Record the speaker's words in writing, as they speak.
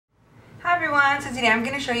everyone, so today I'm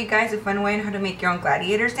going to show you guys a fun way on how to make your own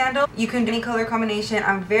gladiator sandal. You can do any color combination.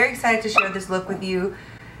 I'm very excited to share this look with you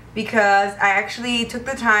because I actually took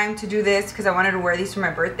the time to do this because I wanted to wear these for my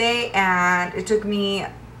birthday, and it took me,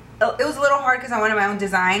 it was a little hard because I wanted my own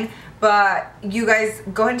design, but you guys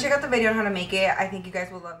go ahead and check out the video on how to make it. I think you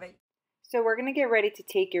guys will love it. So we're going to get ready to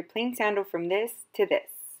take your plain sandal from this to this.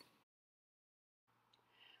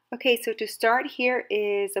 Okay, so to start, here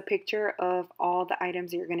is a picture of all the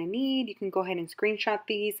items that you're going to need. You can go ahead and screenshot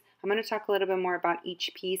these. I'm going to talk a little bit more about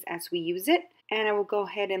each piece as we use it, and I will go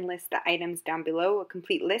ahead and list the items down below, a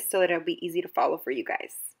complete list, so that it'll be easy to follow for you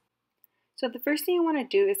guys. So the first thing you want to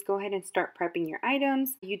do is go ahead and start prepping your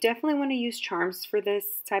items. You definitely want to use charms for this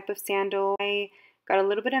type of sandal. I got a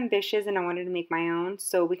little bit ambitious and I wanted to make my own,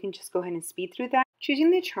 so we can just go ahead and speed through that.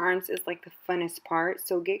 Choosing the charms is like the funnest part,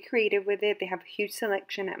 so get creative with it. They have a huge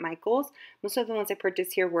selection at Michael's. Most of the ones I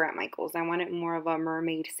purchased here were at Michael's. I wanted more of a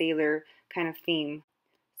mermaid sailor kind of theme.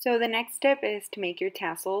 So the next step is to make your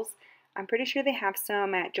tassels. I'm pretty sure they have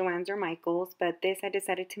some at Joann's or Michael's, but this I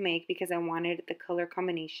decided to make because I wanted the color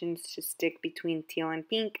combinations to stick between teal and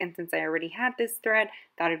pink, and since I already had this thread,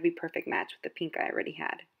 thought it would be perfect match with the pink I already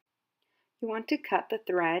had. You want to cut the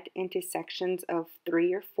thread into sections of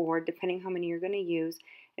 3 or 4, depending how many you're going to use.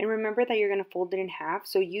 And remember that you're going to fold it in half,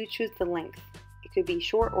 so you choose the length. It could be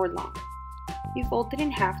short or long. You fold it in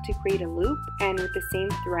half to create a loop, and with the same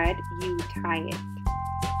thread, you tie it.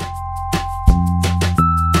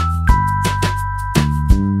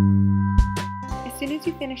 As soon as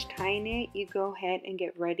you finish tying it, you go ahead and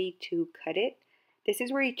get ready to cut it. This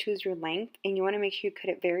is where you choose your length, and you want to make sure you cut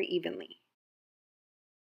it very evenly.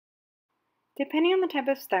 Depending on the type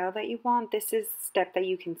of style that you want, this is a step that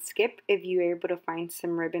you can skip if you're able to find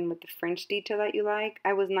some ribbon with the fringe detail that you like.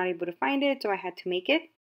 I was not able to find it, so I had to make it.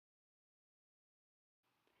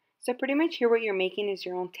 So pretty much here what you're making is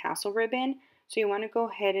your own tassel ribbon. So you want to go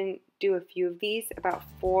ahead and do a few of these, about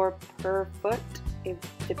 4 per foot,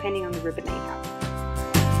 depending on the ribbon that you have.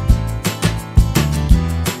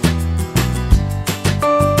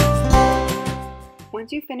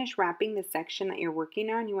 Once you finish wrapping the section that you're working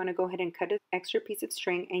on, you want to go ahead and cut an extra piece of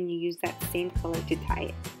string, and you use that same color to tie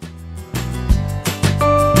it.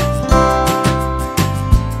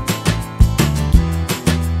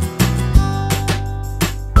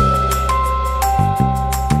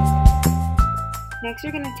 Next,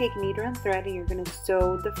 you're going to take needle and thread, and you're going to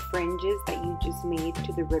sew the fringes that you just made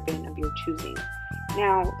to the ribbon of your choosing.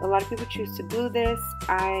 Now, a lot of people choose to glue this.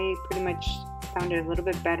 I pretty much found it a little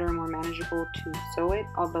bit better and more manageable to sew it,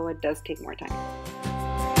 although it does take more time.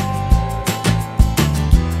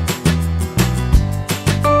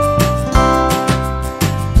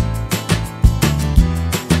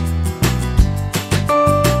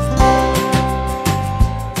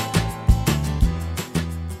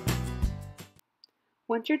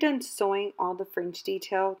 Once you're done sewing all the fringe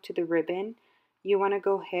detail to the ribbon, you want to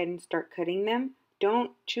go ahead and start cutting them.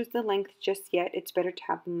 Don't choose the length just yet. It's better to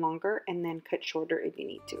have them longer and then cut shorter if you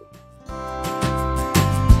need to.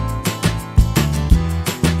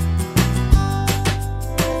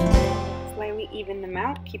 Slightly even them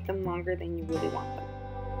out. Keep them longer than you really want them.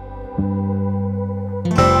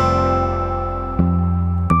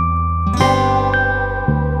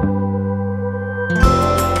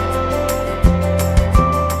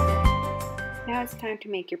 Now it's time to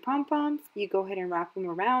make your pom-poms. You go ahead and wrap them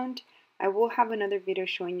around. I will have another video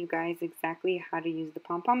showing you guys exactly how to use the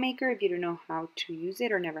pom-pom maker if you don't know how to use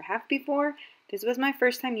it or never have before. This was my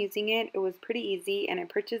first time using it. It was pretty easy, and I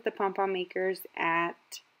purchased the pom-pom makers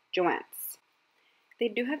at Joann's. They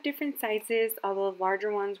do have different sizes, although the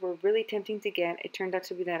larger ones were really tempting to get. It turned out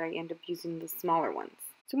to be that I ended up using the smaller ones.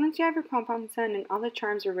 So once you have your pom-poms done and all the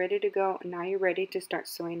charms are ready to go, now you're ready to start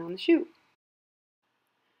sewing on the shoe.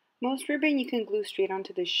 Most ribbon you can glue straight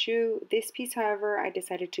onto the shoe. This piece, however, I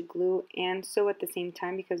decided to glue and sew at the same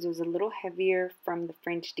time because it was a little heavier from the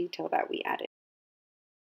fringe detail that we added.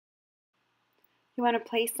 You want to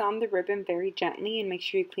place on the ribbon very gently and make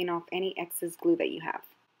sure you clean off any excess glue that you have.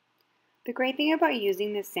 The great thing about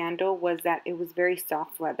using this sandal was that it was very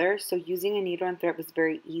soft leather, so using a needle and thread was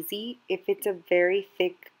very easy. If it's a very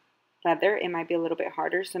thick leather, it might be a little bit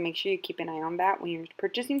harder, so make sure you keep an eye on that when you're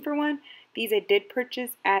purchasing for one. These I did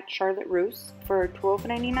purchase at Charlotte Russe for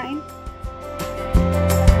 $12.99.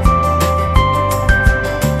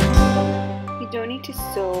 You don't need to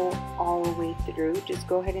sew all the way through. Just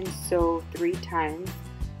go ahead and sew 3 times,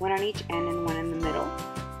 one on each end and one in the middle.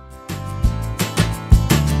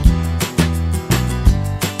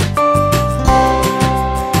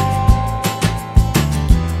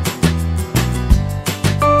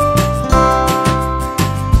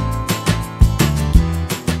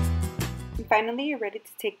 finally, you're ready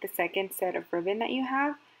to take the second set of ribbon that you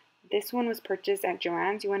have. This one was purchased at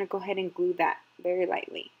Joann's. You want to go ahead and glue that very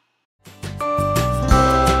lightly.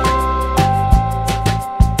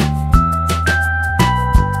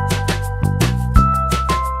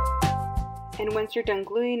 And once you're done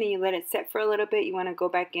gluing and you let it set for a little bit, you want to go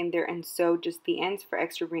back in there and sew just the ends for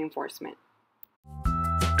extra reinforcement.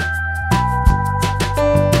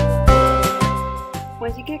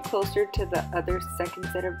 Once you get closer to the other second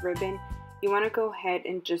set of ribbon, you want to go ahead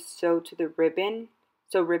and just sew to the ribbon,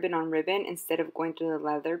 so ribbon on ribbon instead of going to the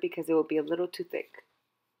leather because it will be a little too thick.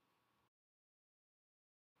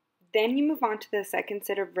 Then you move on to the second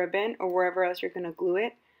set of ribbon or wherever else you're going to glue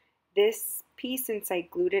it. This piece, since I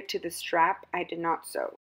glued it to the strap, I did not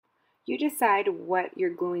sew. You decide what you're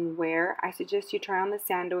gluing where. I suggest you try on the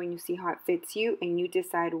sandal and you see how it fits you, and you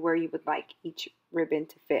decide where you would like each ribbon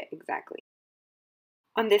to fit exactly.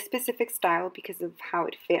 On this specific style, because of how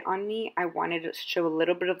it fit on me, I wanted to show a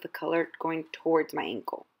little bit of the color going towards my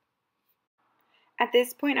ankle. At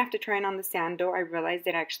this point, after trying on the sandal, I realized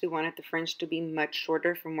that I actually wanted the fringe to be much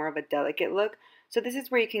shorter for more of a delicate look. So this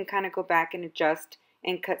is where you can kind of go back and adjust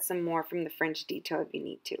and cut some more from the fringe detail if you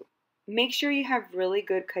need to. Make sure you have really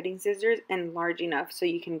good cutting scissors and large enough so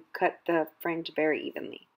you can cut the fringe very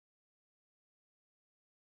evenly.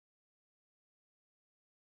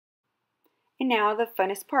 And now the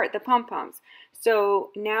funnest part, the pom-poms.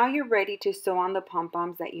 So now you're ready to sew on the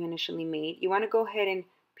pom-poms that you initially made. You want to go ahead and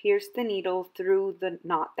pierce the needle through the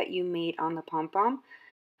knot that you made on the pom-pom.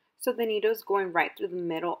 So the needle is going right through the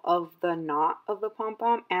middle of the knot of the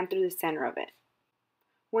pom-pom and through the center of it.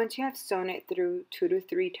 Once you have sewn it through 2 to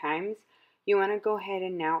 3 times, you want to go ahead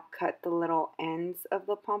and now cut the little ends of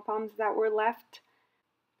the pom-poms that were left.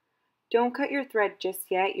 Don't cut your thread just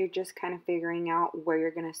yet. You're just kind of figuring out where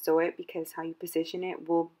you're going to sew it because how you position it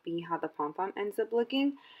will be how the pom-pom ends up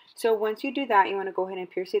looking. So once you do that, you want to go ahead and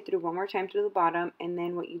pierce it through one more time to the bottom, and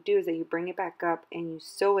then what you do is that you bring it back up and you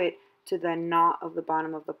sew it to the knot of the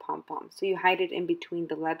bottom of the pom-pom. So you hide it in between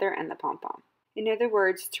the leather and the pom-pom. In other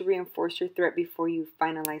words, to reinforce your thread before you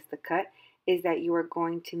finalize the cut is that you are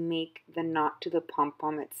going to make the knot to the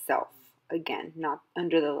pom-pom itself. Again, not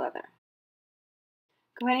under the leather.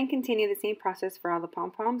 Go ahead and continue the same process for all the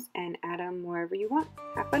pom-poms and add them wherever you want.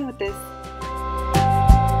 Have fun with this.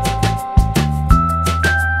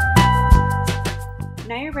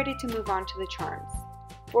 Now you're ready to move on to the charms.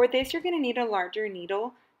 For this, you're going to need a larger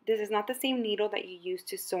needle. This is not the same needle that you use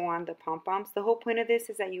to sew on the pom-poms. The whole point of this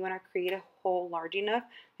is that you want to create a hole large enough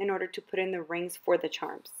in order to put in the rings for the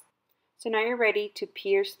charms. So now you're ready to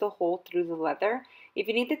pierce the hole through the leather. If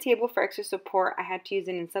you need the table for extra support, I had to use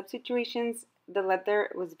it in some situations. The leather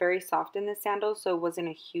was very soft in the sandal, so it wasn't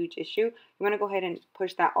a huge issue. You want to go ahead and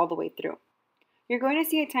push that all the way through. You're going to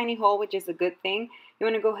see a tiny hole, which is a good thing. You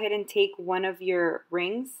want to go ahead and take one of your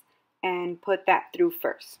rings and put that through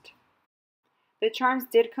first. The charms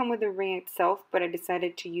did come with the ring itself, but I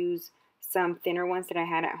decided to use some thinner ones that I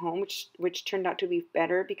had at home, which turned out to be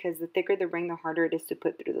better because the thicker the ring, the harder it is to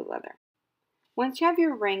put through the leather. Once you have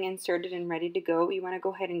your ring inserted and ready to go, you want to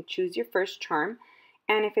go ahead and choose your first charm.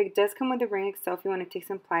 And if it does come with the ring itself, you want to take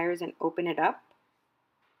some pliers and open it up.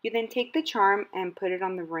 You then take the charm and put it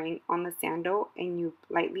on the ring on the sandal, and you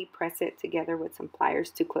lightly press it together with some pliers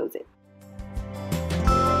to close it.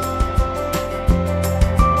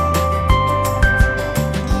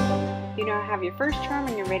 You now have your first charm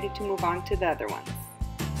and you're ready to move on to the other ones.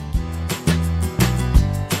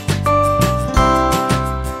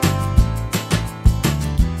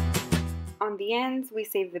 On the ends, we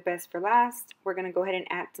save the best for last. We're going to go ahead and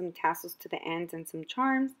add some tassels to the ends and some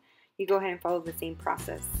charms. You go ahead and follow the same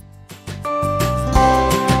process.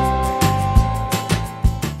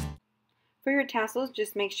 For your tassels,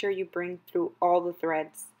 just make sure you bring through all the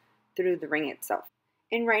threads through the ring itself.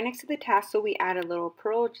 And right next to the tassel, we add a little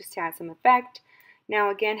pearl just to add some effect.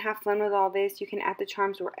 Now again, have fun with all this. You can add the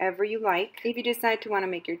charms wherever you like. If you decide to want to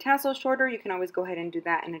make your tassel shorter, you can always go ahead and do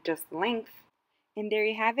that and adjust the length. And there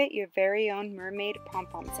you have it, your very own Mermaid Pom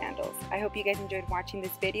Pom Sandals. I hope you guys enjoyed watching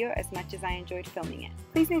this video as much as I enjoyed filming it.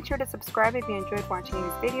 Please make sure to subscribe if you enjoyed watching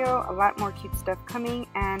this video. A lot more cute stuff coming,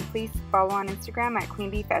 and please follow on Instagram at Queen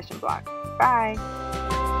Bee Fashion Blog. Bye!